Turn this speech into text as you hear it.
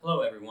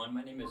Hello everyone,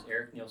 my name is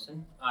Eric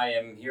Nielsen. I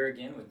am here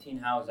again with Tin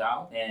Hao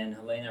Zhao and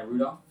Helena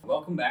Rudolph.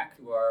 Welcome back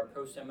to our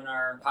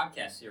post-seminar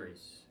podcast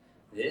series.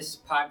 This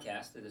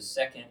podcast is the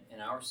second in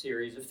our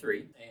series of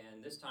 3,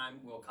 and this time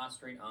we'll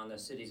concentrate on the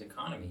city's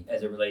economy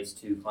as it relates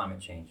to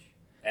climate change.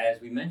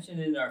 As we mentioned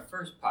in our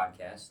first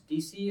podcast,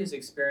 DC is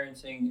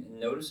experiencing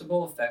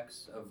noticeable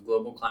effects of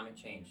global climate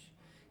change.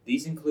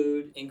 These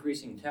include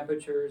increasing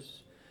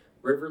temperatures,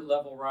 river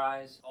level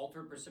rise,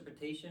 altered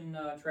precipitation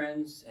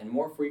trends, and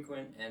more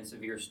frequent and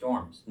severe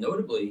storms.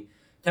 Notably,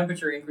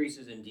 temperature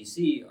increases in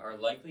DC are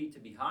likely to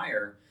be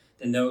higher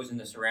than those in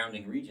the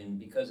surrounding region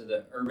because of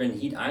the urban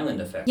heat island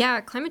effect. Yeah,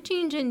 climate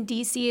change in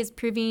DC is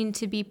proving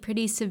to be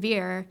pretty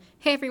severe.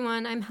 Hey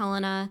everyone, I'm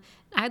Helena.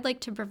 I'd like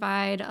to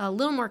provide a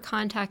little more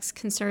context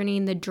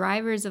concerning the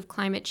drivers of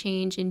climate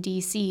change in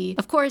DC.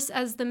 Of course,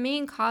 as the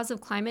main cause of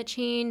climate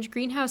change,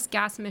 greenhouse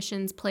gas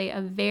emissions play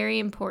a very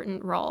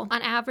important role.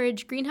 On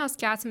average, greenhouse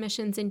gas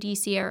emissions in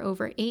DC are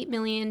over 8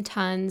 million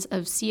tons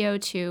of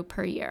CO2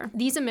 per year.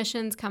 These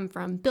emissions come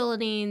from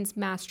buildings,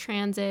 mass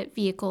transit,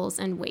 vehicles,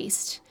 and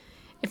waste.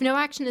 If no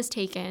action is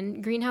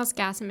taken, greenhouse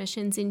gas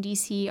emissions in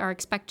DC are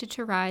expected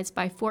to rise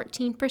by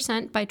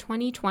 14% by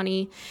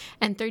 2020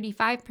 and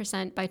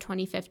 35% by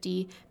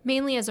 2050,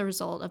 mainly as a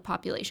result of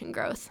population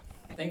growth.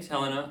 Thanks,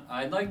 Helena.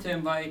 I'd like to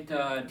invite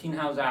Tin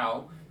Hao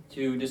Zhao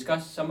to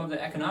discuss some of the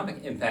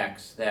economic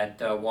impacts that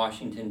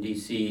Washington,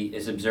 D.C.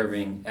 is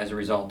observing as a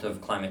result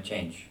of climate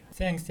change.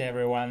 Thanks,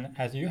 everyone.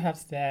 As you have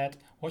said,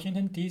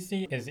 Washington,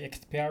 D.C. is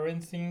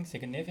experiencing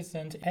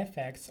significant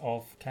effects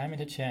of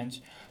climate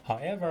change.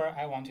 However,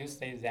 I want to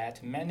say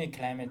that many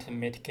climate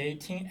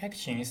mitigating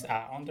actions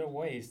are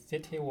underway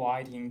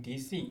citywide in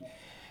D.C.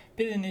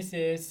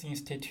 Businesses,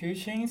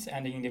 institutions,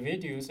 and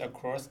individuals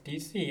across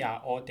DC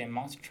are all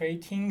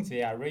demonstrating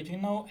their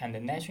regional and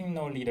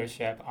national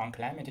leadership on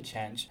climate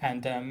change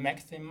and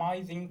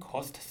maximizing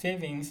cost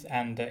savings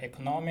and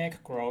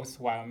economic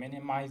growth while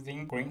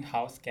minimizing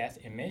greenhouse gas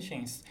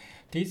emissions.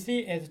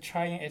 DC is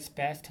trying its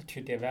best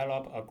to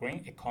develop a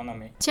green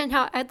economy.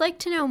 Tin-Hao, I'd like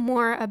to know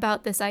more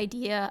about this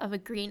idea of a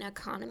green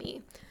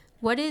economy.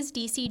 What is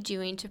DC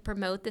doing to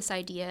promote this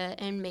idea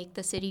and make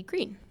the city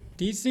green?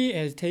 DC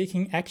is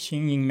taking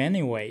action in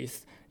many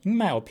ways. In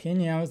my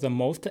opinion, the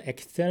most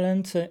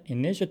excellent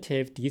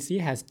initiative DC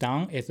has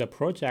done is the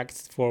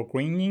projects for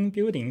greening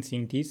buildings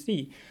in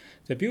DC.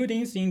 The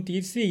buildings in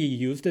DC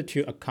used to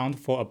account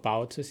for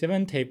about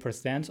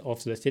 70%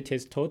 of the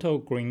city's total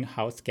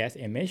greenhouse gas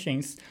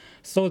emissions,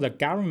 so the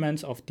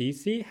government of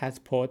DC has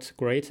put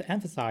great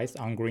emphasis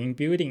on green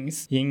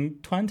buildings. In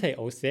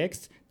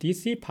 2006,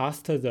 DC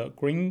passed the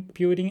Green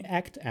Building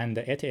Act, and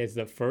it is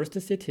the first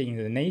city in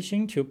the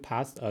nation to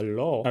pass a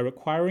law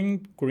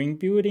requiring green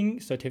building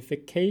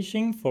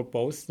certification for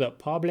both the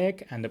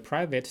public and the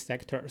private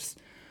sectors.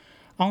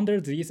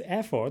 Under these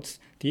efforts,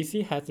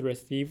 DC has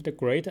received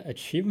great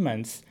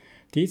achievements.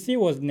 DC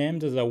was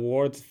named the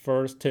world's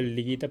first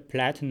LEED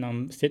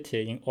Platinum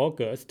city in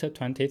August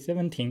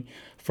 2017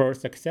 for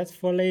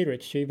successfully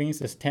achieving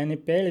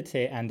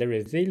sustainability and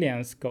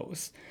resilience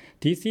goals.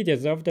 DC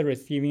deserved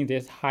receiving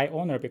this high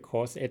honor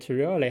because it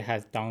really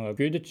has done a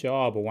good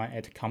job when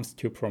it comes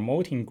to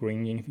promoting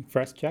green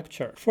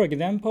infrastructure. For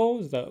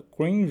example, the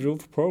Green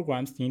Roof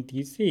programs in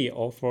DC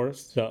offer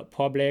the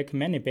public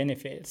many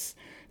benefits.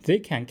 They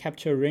can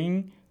capture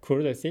rain,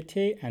 cool the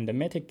city, and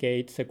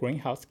mitigate the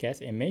greenhouse gas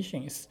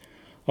emissions.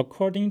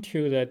 According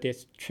to the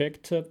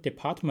District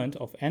Department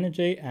of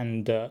Energy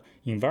and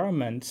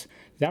Environment,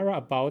 there are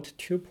about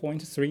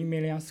 2.3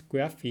 million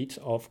square feet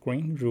of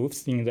green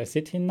roofs in the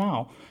city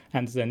now,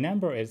 and the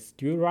number is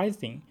still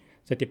rising.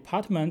 The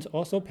department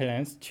also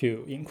plans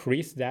to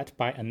increase that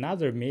by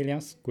another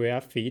million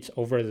square feet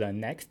over the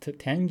next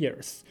 10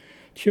 years.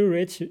 To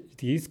reach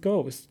these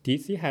goals,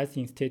 DC has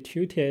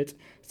instituted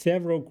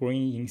several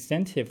green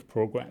incentive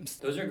programs.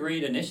 Those are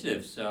great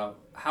initiatives.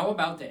 How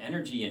about the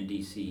energy in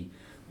DC?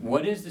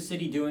 What is the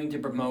city doing to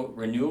promote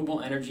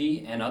renewable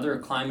energy and other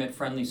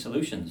climate-friendly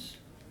solutions?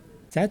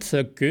 That's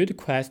a good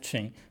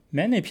question.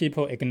 Many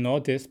people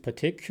ignore this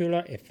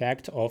particular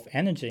effect of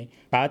energy,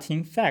 but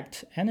in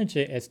fact,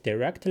 energy is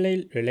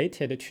directly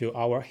related to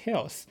our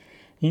health.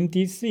 In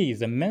DC,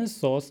 the main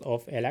source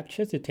of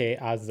electricity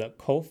are the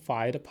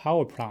coal-fired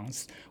power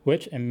plants,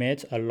 which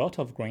emit a lot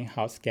of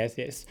greenhouse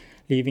gases,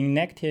 leaving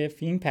negative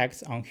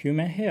impacts on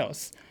human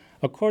health.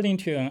 According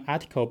to an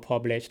article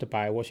published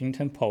by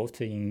Washington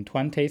Post in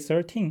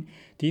 2013,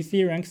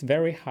 DC ranks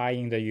very high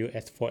in the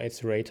US for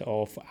its rate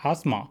of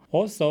asthma.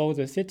 Also,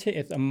 the city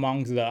is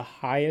among the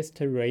highest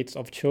rates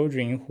of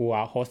children who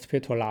are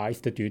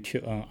hospitalized due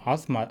to an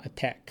asthma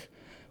attack.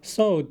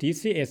 So,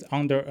 DC is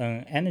under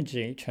an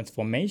energy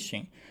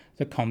transformation.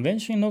 The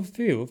conventional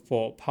fuel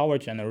for power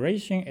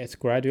generation is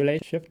gradually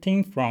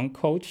shifting from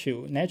coal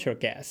to natural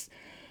gas,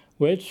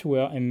 which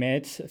will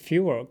emit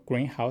fewer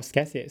greenhouse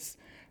gases.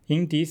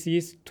 In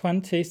DC's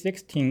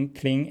 2016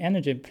 Clean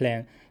Energy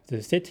Plan,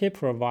 the city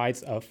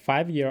provides a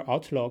 5-year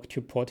outlook to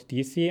put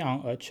DC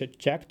on a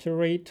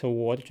trajectory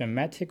toward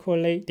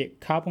dramatically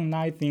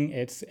decarbonizing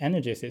its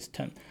energy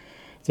system.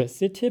 The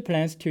city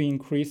plans to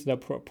increase the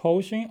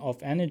proportion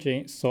of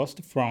energy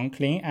sourced from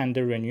clean and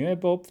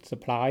renewable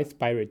supplies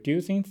by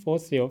reducing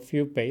fossil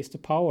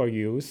fuel-based power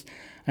use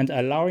and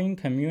allowing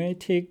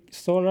community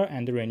solar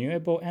and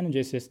renewable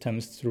energy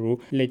systems through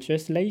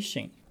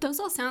legislation. Those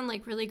all sound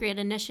like really great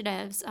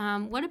initiatives.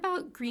 What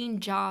about green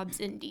jobs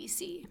in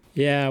DC?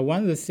 Yeah,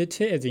 when the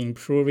city is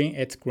improving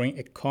its green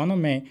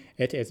economy,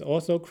 it is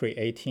also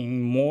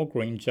creating more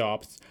green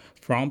jobs,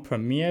 from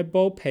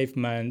permeable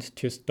pavement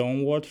to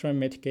stormwater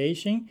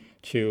mitigation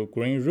to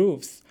green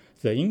roofs.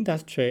 The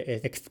industry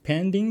is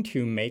expanding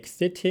to make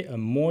city a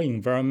more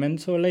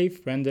environmentally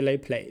friendly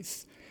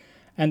place.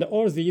 And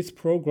all these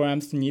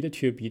programs need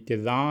to be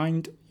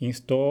designed,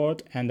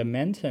 installed, and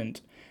maintained.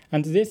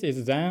 And this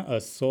is then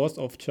a source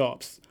of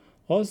jobs.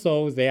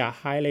 Also, they are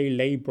highly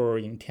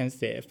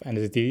labor-intensive, and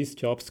these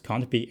jobs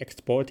can't be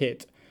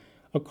exported.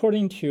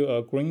 According to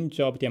a green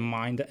job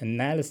demand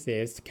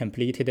analysis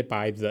completed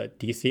by the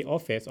DC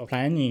Office of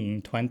Planning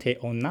in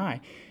 2009,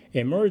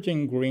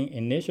 emerging green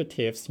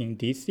initiatives in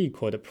DC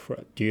could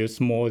produce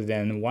more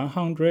than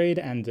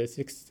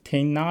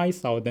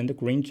 169,000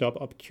 green job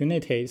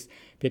opportunities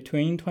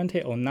between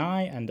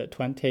 2009 and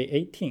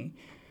 2018.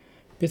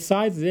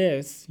 Besides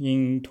this,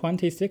 in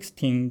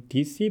 2016,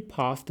 DC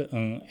passed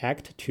an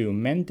act to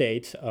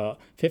mandate a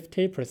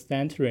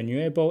 50%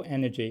 renewable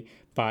energy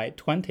by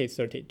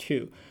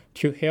 2032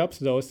 to help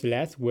those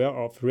less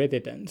well-off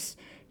residents.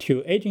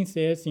 Two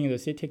agencies in the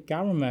city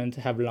government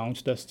have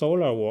launched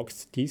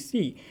SolarWorks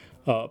DC,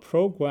 a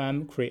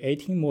program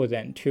creating more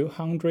than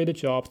 200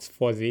 jobs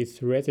for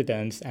these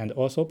residents and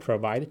also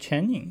provide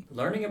training.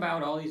 Learning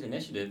about all these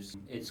initiatives,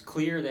 it's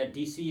clear that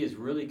DC is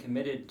really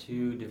committed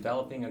to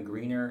developing a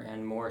greener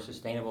and more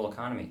sustainable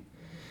economy.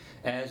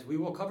 As we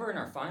will cover in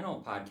our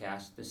final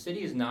podcast, the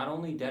city is not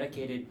only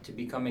dedicated to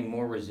becoming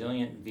more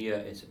resilient via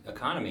its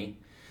economy,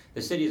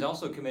 the city is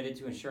also committed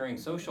to ensuring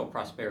social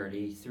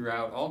prosperity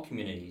throughout all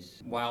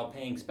communities while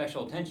paying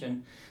special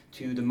attention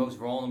to the most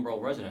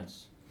vulnerable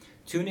residents.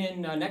 Tune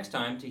in next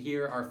time to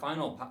hear our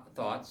final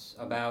thoughts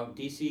about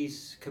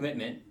DC's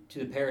commitment to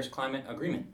the Paris Climate Agreement.